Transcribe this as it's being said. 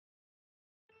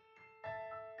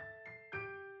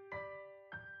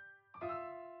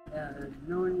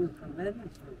Known you from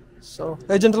Edmonton. So,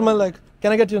 hey gentlemen, like,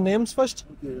 can I get your names first?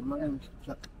 Okay, my name's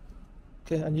Chuck.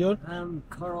 Okay, and your? I'm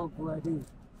Carl Bloody.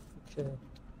 Okay,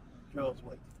 Charles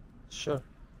White. sure.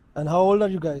 And how old are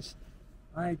you guys?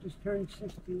 I just turned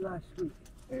 60 last week.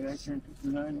 And I turned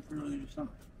 59 earlier this summer.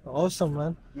 Awesome,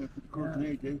 man. Yeah, for the court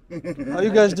age, How are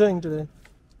you guys doing today?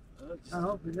 I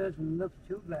hope it doesn't look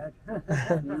too bad.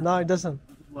 No, it doesn't.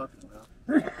 I'm just walking around.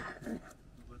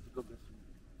 Let's go get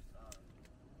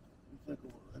some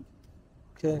recycle.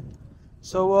 Okay.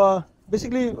 So,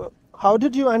 basically, how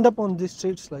did you end up on these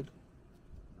streets? Like,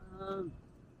 My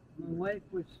wife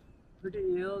was pretty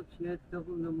ill. She had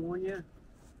double pneumonia.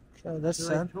 okay, that's So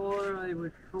sad. I told her I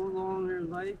would prolong her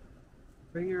life,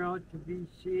 bring her out to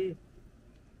BC,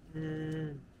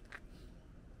 and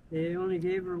they only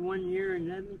gave her 1 year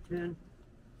in Edmonton.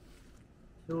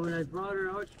 So when I brought her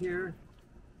out here,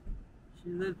 she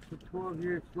lived for 12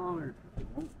 years longer.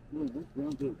 Oh, that's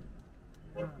real good.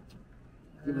 Yeah.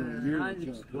 Give her a year, I it's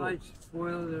just gonna I close.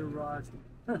 spoiled her rotten.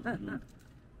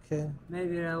 Okay.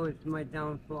 Maybe that was my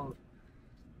downfall.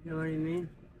 You know what I mean?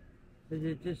 Because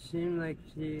it just seemed like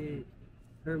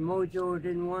her mojo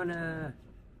didn't want to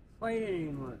fight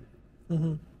anymore.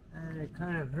 Mm-hmm. And it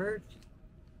kind of hurt.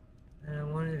 And I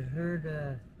wanted her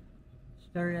to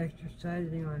start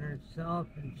exercising on herself,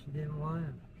 and she didn't want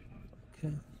to.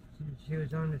 Okay. She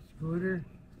was on the scooter.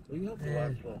 Well, you have the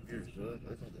last 12 years, so I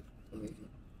think that's amazing.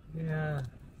 Yeah.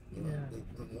 You know, Yeah.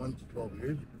 from 1 to 12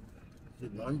 years. You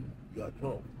did 1, you got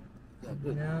 12. Yeah,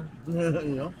 good. Yeah.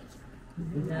 You know?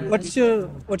 Yeah. What's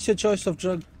your choice of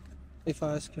drug, if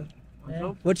I ask you?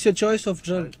 Yeah. What's your choice of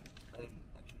drug?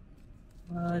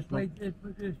 Well, it's like if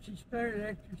she started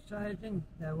exercising,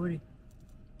 that would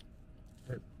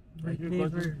give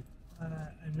her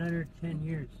another 10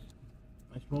 years.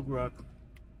 I smoke rock.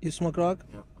 You smoke rock?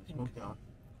 Yeah, I smoke down.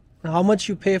 And how much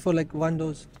you pay for like one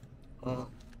dose? Well,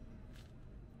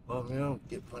 I mean, I don't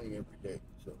get money every day,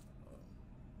 so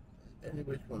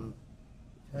anyways, from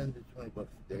 10 to 20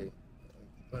 bucks a day,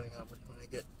 depending on how much money I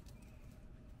get.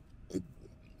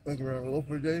 Like around a loaf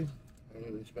per day, I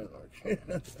really spend large.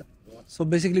 So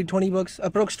basically 20 bucks,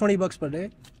 approx 20 bucks per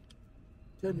day?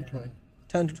 10 to 20.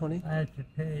 10 to 20? I had to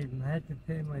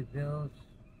pay my bills.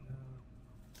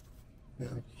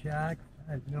 Yeah. With Jack,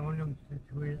 I've known him since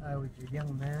I was a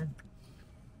young man.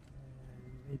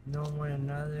 We've known one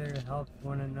another, helped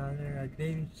one another. I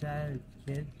babysat his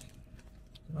kids.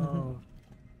 So,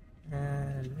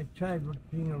 and I tried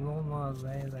being a role model,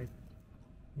 right? Like,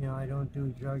 you know, I don't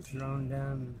do drugs around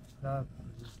them and stuff.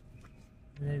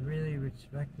 And they really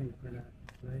respect me for that,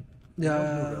 right?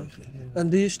 Yeah.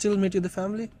 And do you still meet with the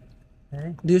family?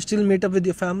 Hey? Do you still meet up with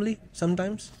your family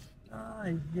sometimes?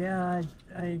 Yeah,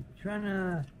 I try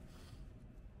to.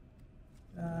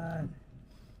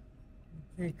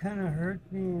 It kind of hurt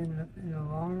me in the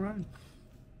long run.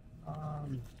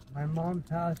 My mom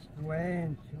passed away,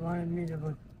 and she wanted me to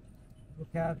look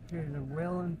after the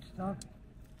will and stuff.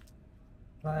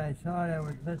 But I thought I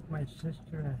would let my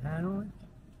sister handle it.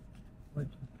 Was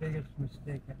the biggest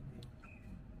mistake I made.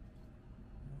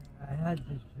 I had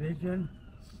this vision.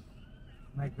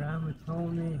 My grandma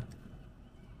told me,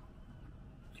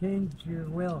 change your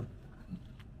will.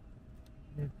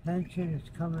 Your pension is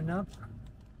coming up.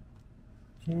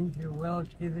 Change your will,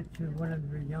 give it to one of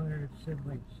your younger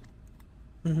siblings.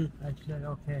 I said,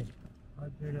 okay, I'll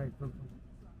do that.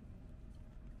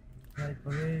 I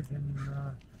believe in.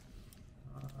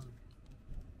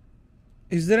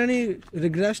 Is there any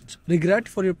regret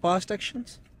for your past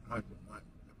actions?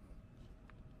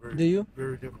 Very, Do you?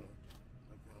 Very different.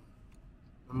 Like,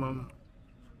 my mom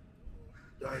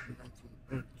died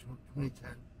in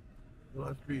 2010. The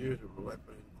last 3 years of her life, I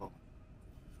didn't call. She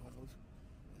was homeless. I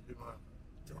did not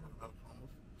tell her I was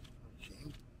homeless. I was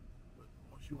ashamed. But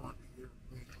what she wanted to hear from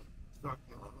me talk to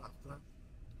me a lot last time.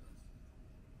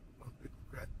 One big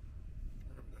regret. I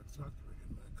never got to talk to her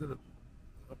again, but I could have.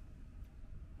 But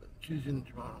she's in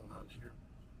Toronto when I was here.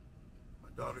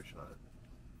 My daughter shot it.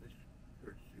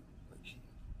 She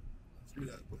threw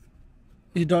that with.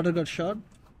 Your daughter got shot?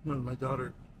 No, my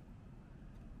daughter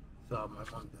saw my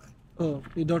mom die. Oh,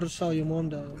 your daughter saw your mom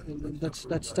die.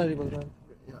 That's terrible, man.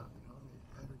 Yeah, you know,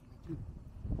 it happened to me too.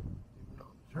 Even though it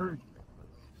was hers,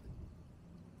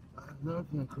 I have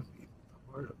nothing I couldn't be a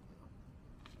part of.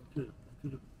 You know. I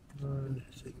could have been to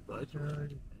say goodbye to her.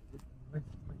 With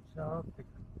myself, the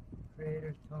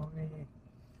Creator told me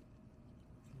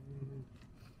to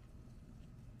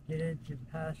get into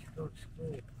pastoral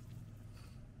school.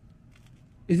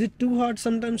 Is it too hard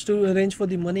sometimes to arrange for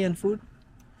the money and food?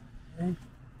 Eh?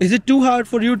 Is it too hard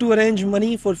for you to arrange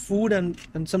money for food and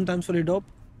sometimes for your dope?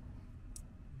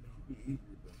 It should be easier,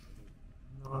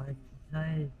 but No,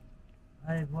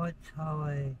 I watch how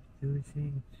I do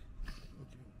things.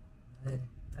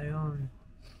 I don't.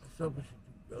 Selfish and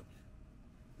do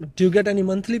drugs. Do you get any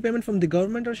monthly payment from the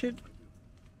government or shit?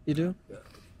 You do? Yeah.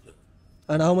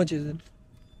 And how much is it?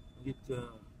 I get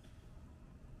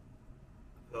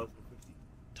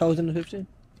 1,050? 1,050,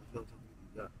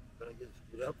 yeah. But I get it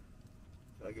split up.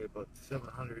 So I get about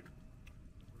 700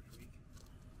 first week.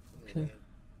 And then Okay.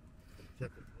 I get a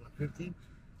check of 150. And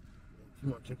 2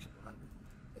 more checks of 100.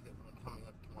 I get one coming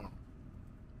up tomorrow.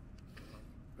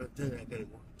 But then I gotta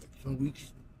work like some weeks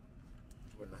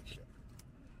for a night shift.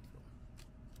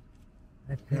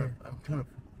 I So, pay. I'm kind of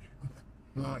foolish.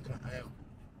 No, I am.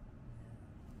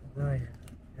 No, yeah.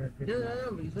 You're a good Yeah, man. I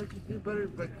am. But you have to do better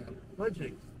like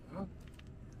budgeting, you know?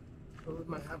 So with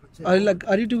my habits.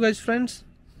 Are you two guys friends?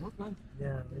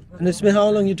 Yeah. And it's been how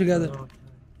long you For a together? long time.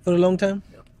 For a long time?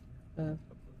 Yeah.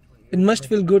 It must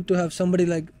feel good to have somebody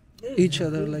like each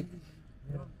other, like,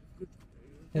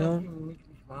 you know, Makes me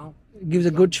smile. gives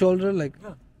a good shoulder, like,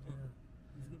 Yeah.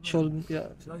 shoulder, yeah.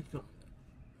 It's nice to,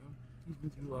 he's been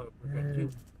through a lot of protect too.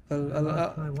 Well, I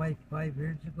lost my wife 5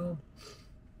 years ago.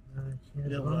 She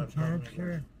had Yeah, well, lung I'm talking about,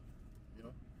 cancer, you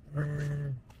know?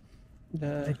 and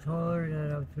I yeah. told her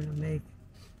that I was going to make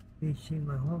BC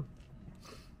my home.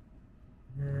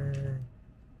 And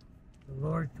the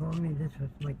Lord told me this was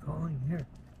my calling here.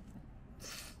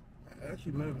 I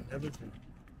actually met him in Everton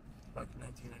back in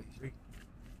 1993.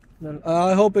 Well,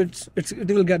 I hope it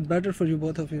will get better for you,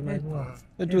 both of you, It man. will.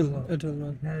 It will,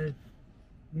 man. Because,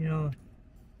 you know,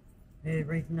 hey,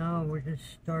 right now we're just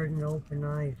starting to open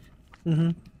eyes.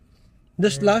 Mm-hmm.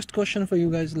 This Yeah. last question for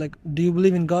you guys, like, do you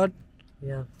believe in God?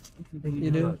 Yeah. You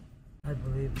do? I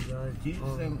believe in God. Jesus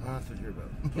Oh, same answer here, bro.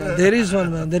 Yeah, there is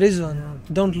one, man. There is one.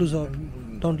 Yeah. Don't lose hope.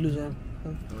 Don't lose hope.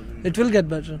 It will get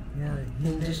better. Yeah, he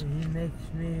makes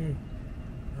me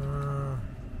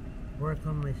work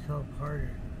on myself harder.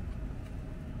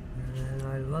 And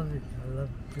I love it. I love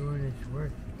doing this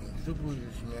work. Still believe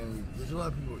there's humanity. There's a lot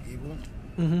of people who are evil,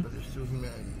 Mm-hmm. but there's still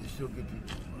humanity. There's still good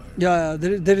people. Yeah,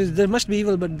 there must be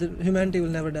evil, but humanity will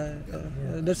never die.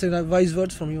 That's a wise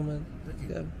words from you, man. Thank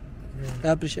you. Yeah, Yeah.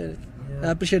 I appreciate it. Yeah.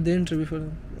 I appreciate the interview for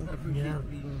them. I appreciate Yeah.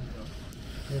 being,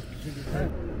 It's- take your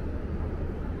time.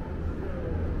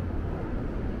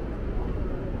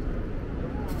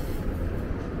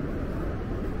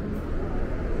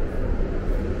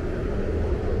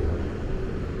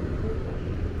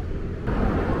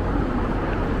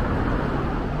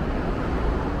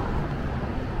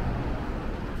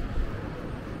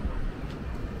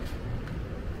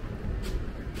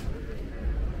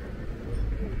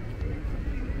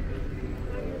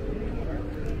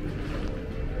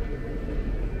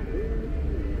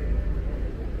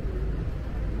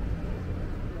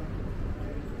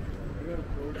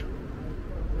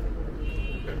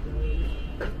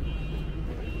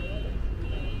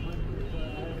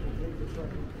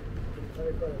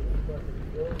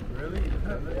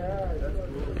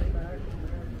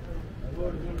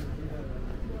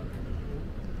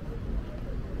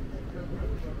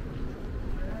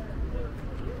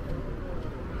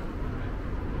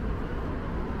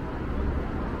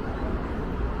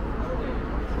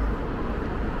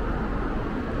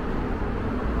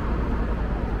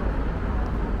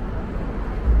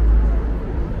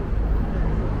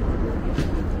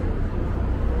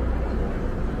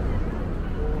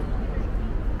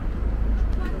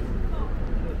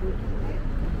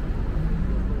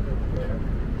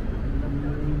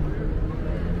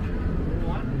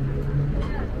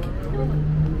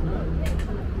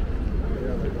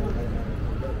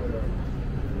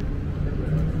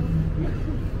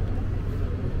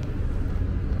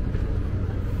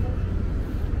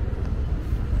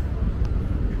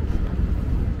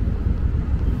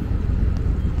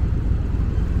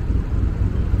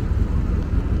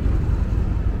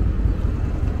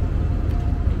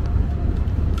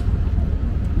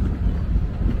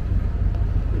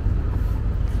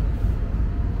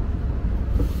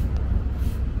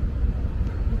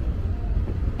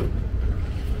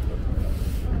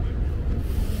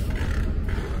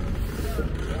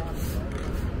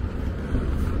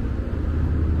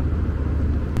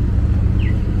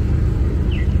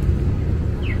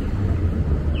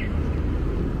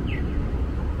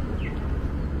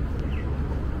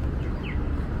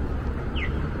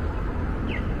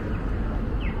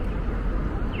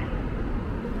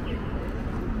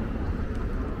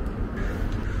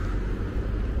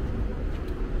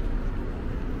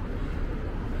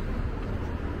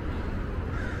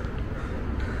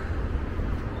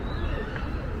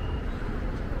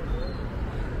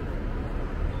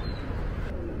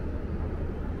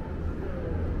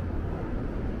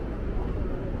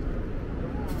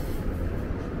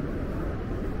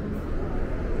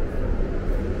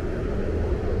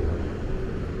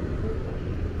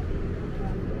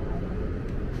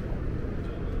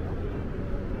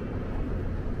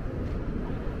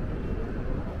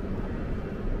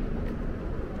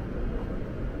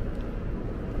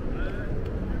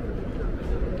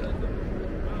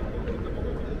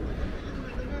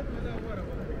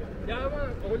 يا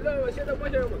ما اقول له الشيء ده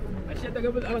ما شافه الشيء ده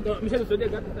قبل انا مشيت السعوديه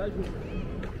قعدت اشوف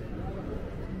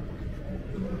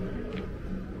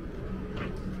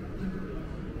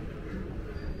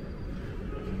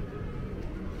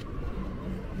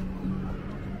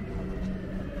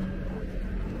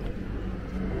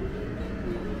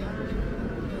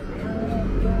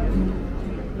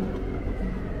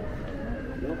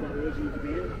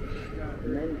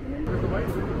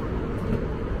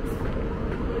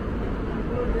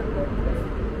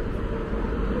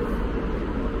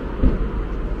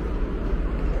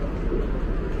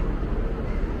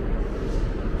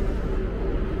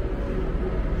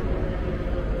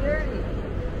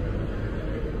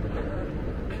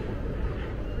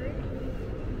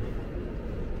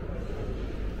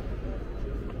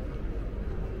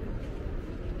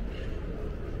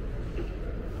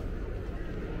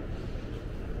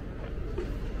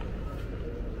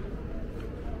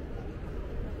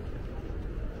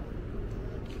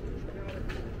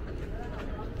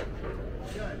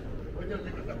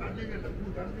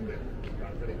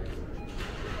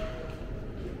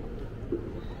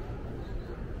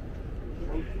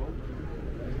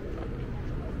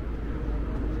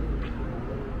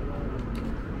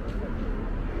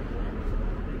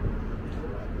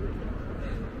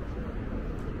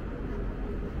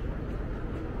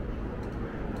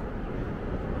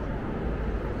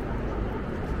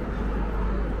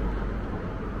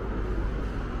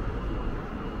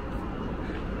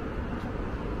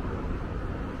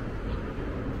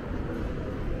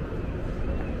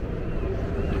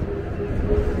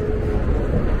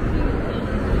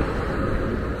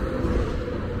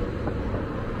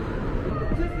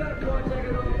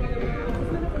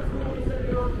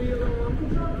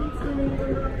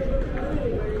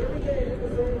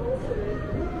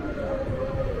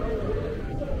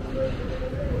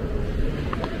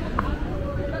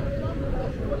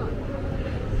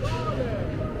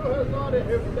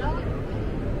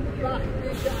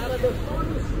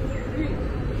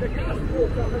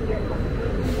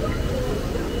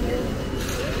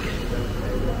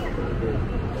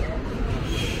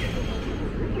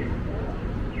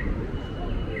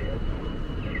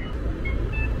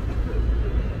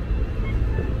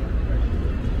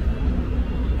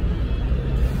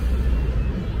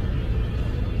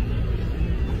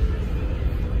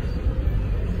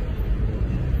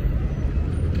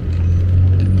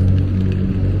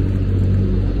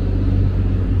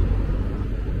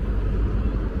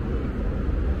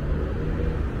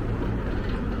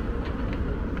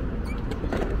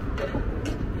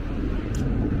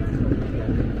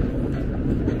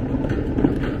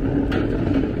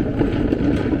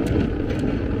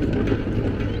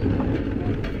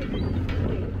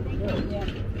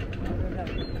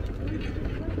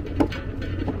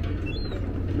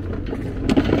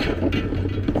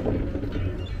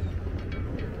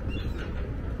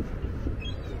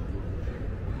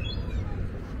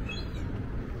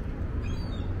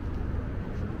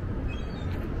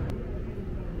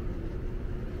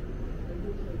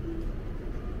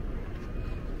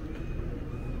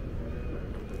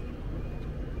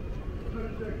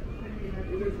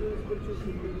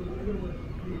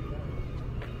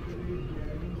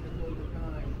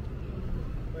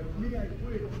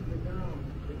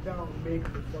Make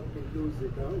the fucking lose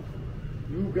it down.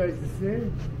 You guys the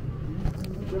same?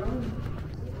 Down?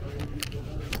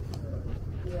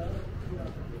 Yeah.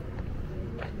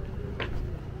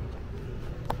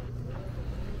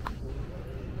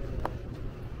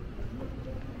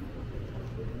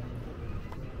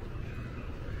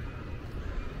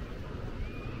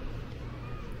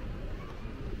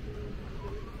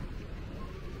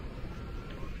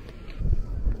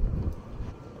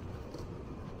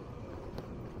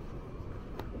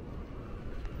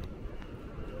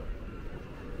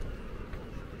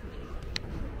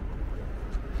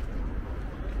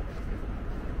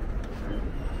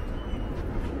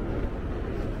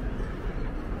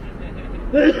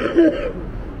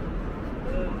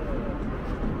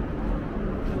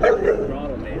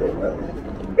 Throttle, man.